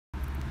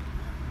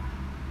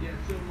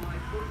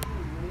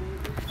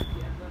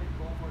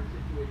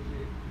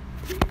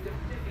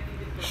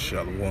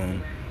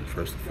Shalom.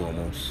 First and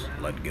foremost,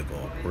 I'd like to give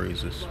all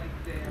praises,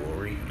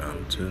 glory, and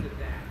honor to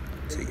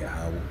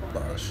Yahweh,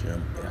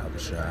 Ba'ashem, Yahweh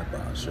Shai,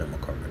 Ba'ashem,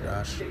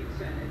 Akaradash.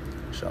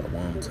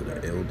 Shalom to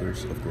the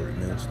elders of Great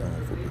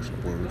Millstone for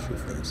pushing the word,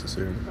 truth, and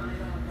sincerity.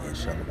 And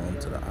shalom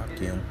to the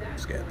Akim,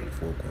 scattered to the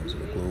four corners of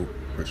the globe,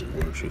 pushing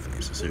the word, truth,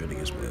 and sincerity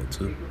as well,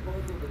 too.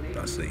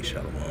 I say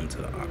shalom to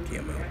the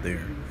Akim out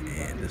there.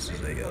 And this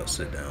is a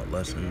sit-down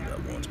lesson that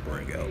I want to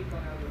bring out.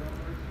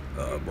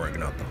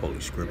 Bringing out the Holy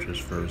Scriptures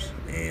first,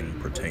 and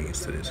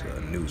pertains to this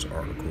news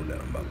article that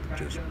I'm about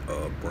to just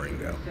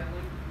bring out.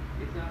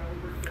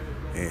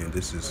 And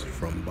this is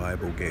from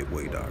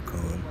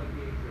BibleGateway.com,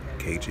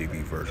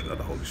 KJV version of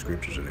the Holy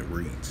Scriptures, and it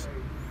reads,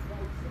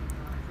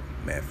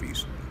 Matthew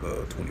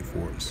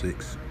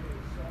 24:6,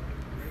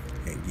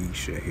 and ye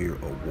shall hear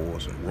of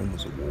wars and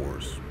rumors of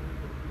wars.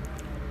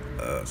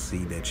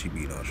 See that ye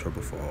be not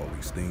troubled, for all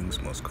these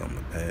things must come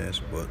to pass,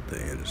 but the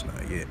end is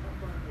not yet.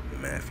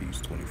 Matthew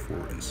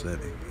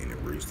 24:7, and it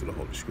reads to the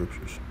Holy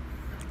Scriptures,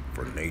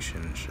 for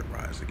nation shall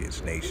rise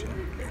against nation,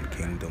 and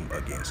kingdom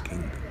against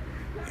kingdom,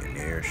 and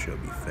there shall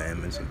be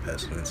famines and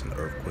pestilence and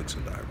earthquakes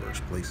in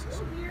diverse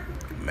places.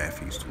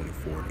 Matthew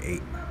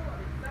 24:8,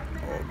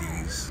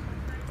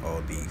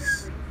 all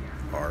these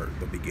are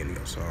the beginning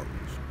of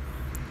sorrows.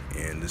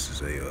 And this is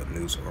a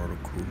news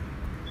article,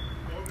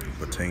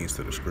 pertains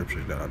to the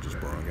scriptures that I just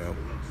brought out.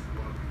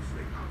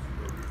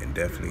 And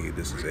definitely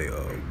this is a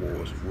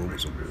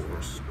rumors of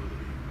wars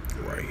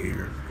right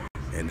here.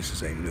 And this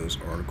is a news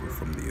article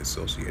from the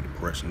Associated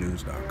Press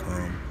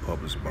News.com,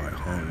 published by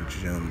Hung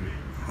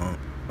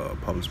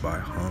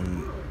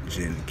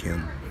Jin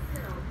Kim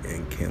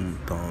and Kim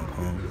Thong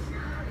Hung,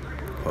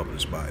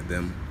 published by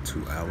them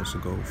 2 hours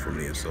ago from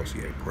the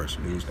Associated Press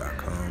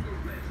News.com.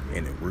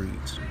 And it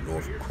reads,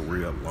 North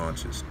Korea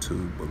launches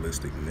 2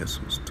 ballistic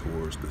missiles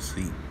towards the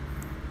sea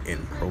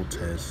in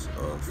protest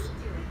of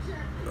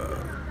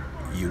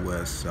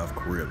U.S. South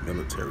Korea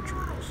military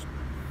drills.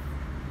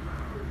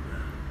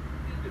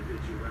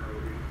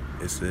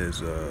 It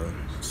says,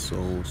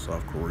 Seoul,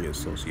 South Korea,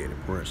 Associated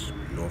Press.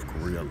 North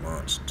Korea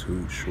launched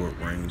 2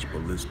 short-range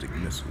ballistic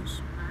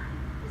missiles.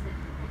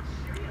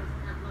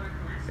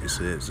 It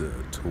says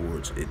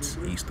towards its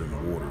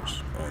eastern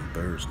waters on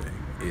Thursday.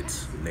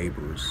 Its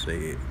neighbors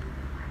said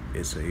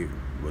it's a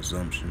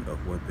resumption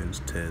of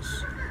weapons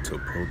tests to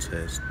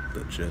protest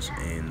the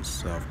just-end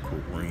South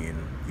Korean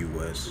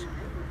U.S.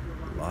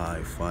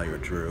 live fire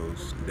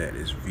drills that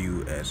is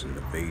viewed as an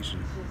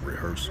invasion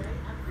rehearsal.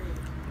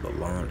 The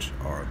launch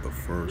are the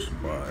first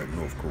by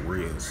North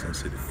Korea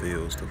since it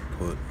fails to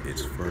put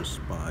its first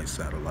spy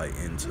satellite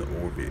into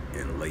orbit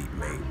in late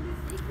May.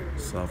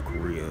 South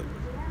Korea's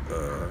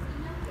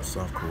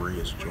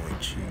Joint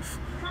Chief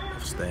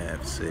of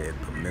Staff said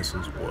the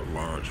missiles were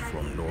launched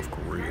from North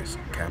Korea's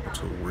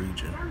capital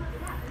region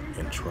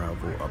and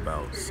travel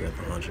about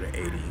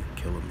 780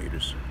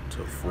 kilometers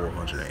to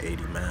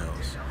 480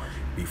 miles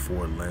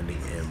before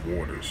landing in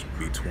waters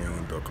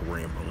between the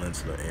Korean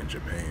Peninsula and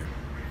Japan.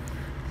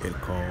 It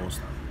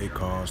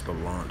caused the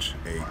launch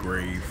a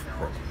grave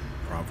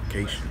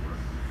provocation,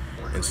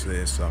 and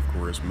says South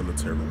Korea's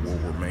military will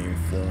remain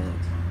formed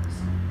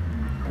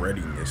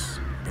readiness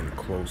in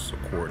close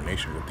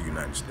coordination with the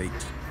United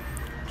States.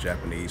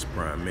 Japanese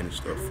Prime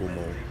Minister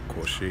Fumio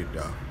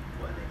Kishida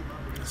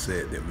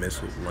said the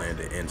missile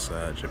landed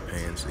inside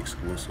Japan's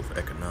exclusive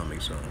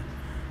economic zone.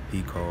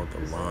 He called the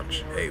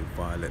launch a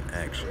violent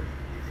action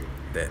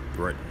that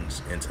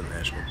threatens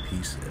international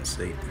peace and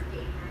safety.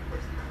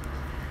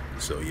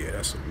 So yeah,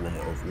 that's a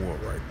rumor of war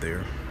right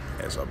there,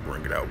 as I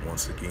bring it out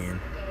once again.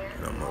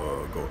 And I'm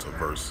going to go to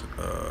verse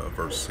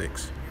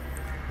 6,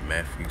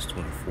 Matthew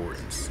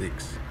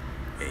 24:6.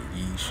 And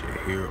ye shall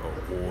hear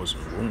of wars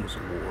and rumors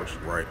of wars,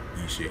 right?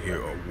 Ye shall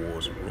hear of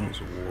wars and rumors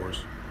of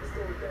wars,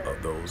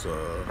 of those,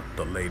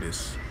 the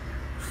latest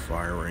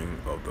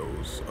firing of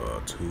those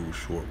 2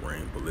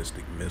 short-range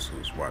ballistic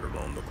missiles right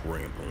along the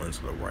Korean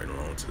Peninsula, right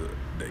along to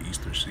the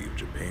eastern sea of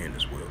Japan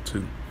as well,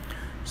 too.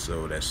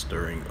 So that's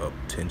stirring up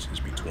tensions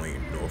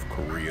between North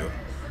Korea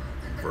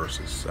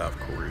versus South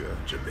Korea,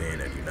 Japan,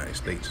 and the United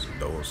States.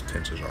 Those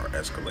tensions are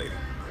escalating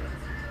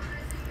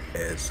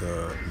as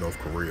North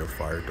Korea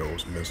fired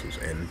those missiles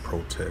in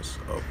protest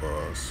of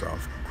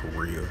South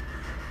Korea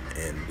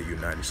and the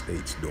United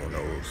States doing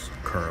those.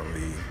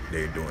 Currently,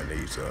 they're doing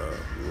these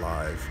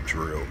live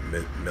drill,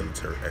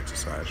 military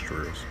exercise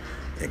drills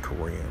in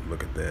Korea.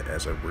 Look at that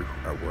as a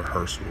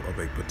rehearsal of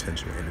a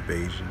potential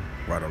invasion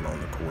right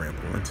along the Korean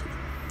Peninsula.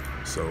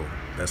 So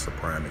that's a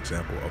prime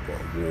example of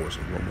wars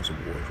and rumors of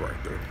wars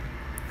right there.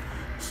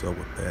 So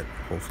with that,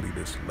 hopefully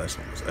this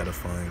lesson was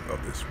edifying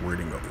of this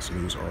reading of this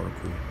news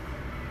article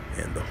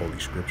and the Holy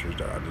Scriptures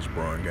that I just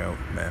brought out,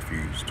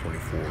 Matthew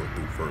 24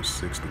 through verse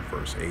 6 through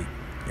verse 8,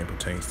 and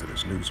pertains to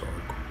this news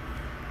article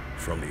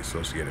from the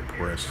Associated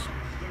Press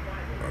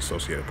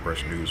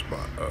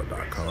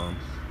News.com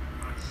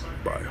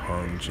by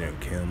Hung Jin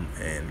Kim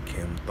and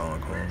Kim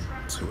Thong Hung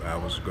 2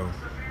 hours ago.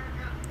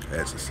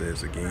 As it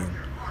says again,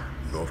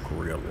 North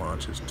Korea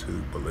launches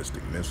 2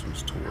 ballistic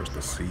missiles towards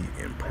the sea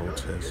in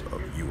protest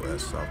of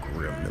U.S.-South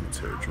Korea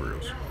military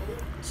drills.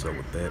 So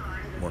with that,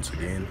 once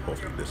again,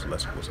 hopefully this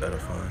lesson was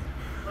edifying.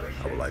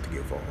 I would like to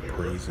give all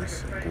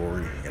praises and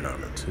glory and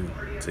honor to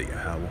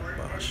Yahweh,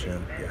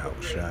 Bahashem,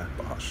 Yahweh Shai,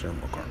 Bahashem,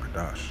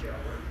 Akarkadash.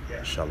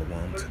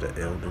 Shalom to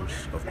the elders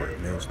of Great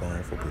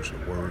Millstone for preaching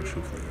the word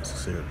truthfully and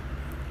sincerely.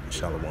 And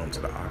shalom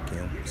to the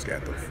Akim,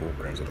 scattered the 4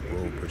 corners of the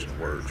globe, preaching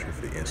the word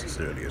truthfully and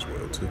sincerely as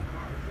well too.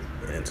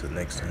 And until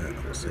next time,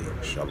 I will say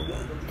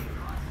shalom.